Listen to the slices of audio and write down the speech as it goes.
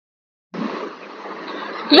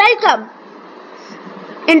Welcome.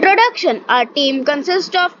 Introduction. Our team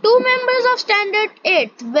consists of two members of Standard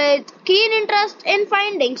 8 with keen interest in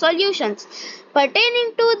finding solutions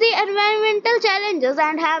pertaining to the environmental challenges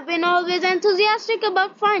and have been always enthusiastic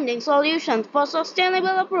about finding solutions for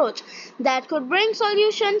sustainable approach that could bring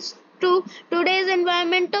solutions to today's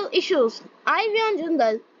environmental issues. I, Viaan,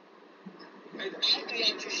 jindal. And I'm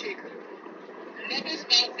priyanshu shekahar. Let us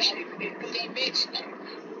now dive into the next slide.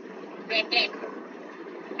 The problem.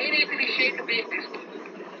 Inefficient waste disposal.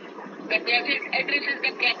 The project addresses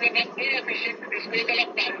the problem of inefficient disposal of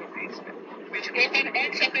bio-waste, which often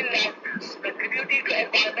ends up in landfills, contributing to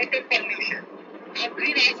environmental pollution and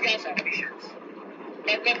greenhouse gas emissions.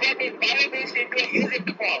 By converting bio-waste into a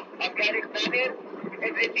usable form, organic manure,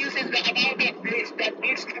 it reduces the amount of waste that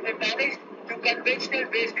needs to be managed through conventional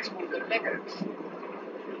waste disposal methods.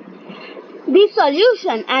 The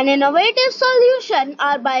solution, an innovative solution,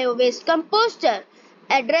 our bio-waste composter,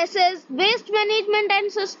 addresses waste management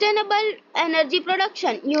and sustainable energy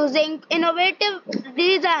production using innovative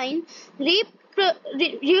design, repurposed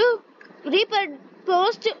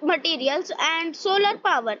materials, and solar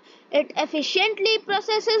power. It efficiently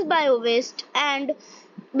processes bio-waste and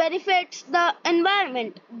benefits the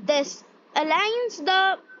environment. This aligns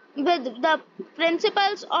with the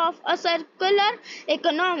principles of a circular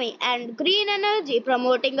economy and green energy,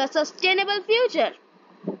 promoting a sustainable future.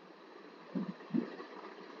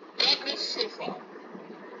 Progress so far.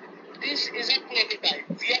 This is a prototype.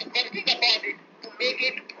 We are working upon it to make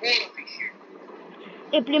it more efficient.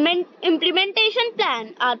 Implementation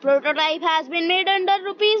plan. Our prototype has been made under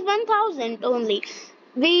rupees 1000 only.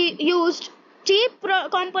 We used cheap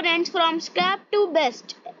components from scrap to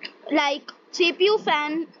best, like CPU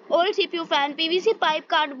fan, old CPU fan, PVC pipe,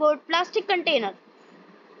 cardboard, plastic container.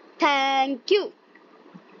 Thank you.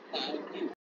 Thank you.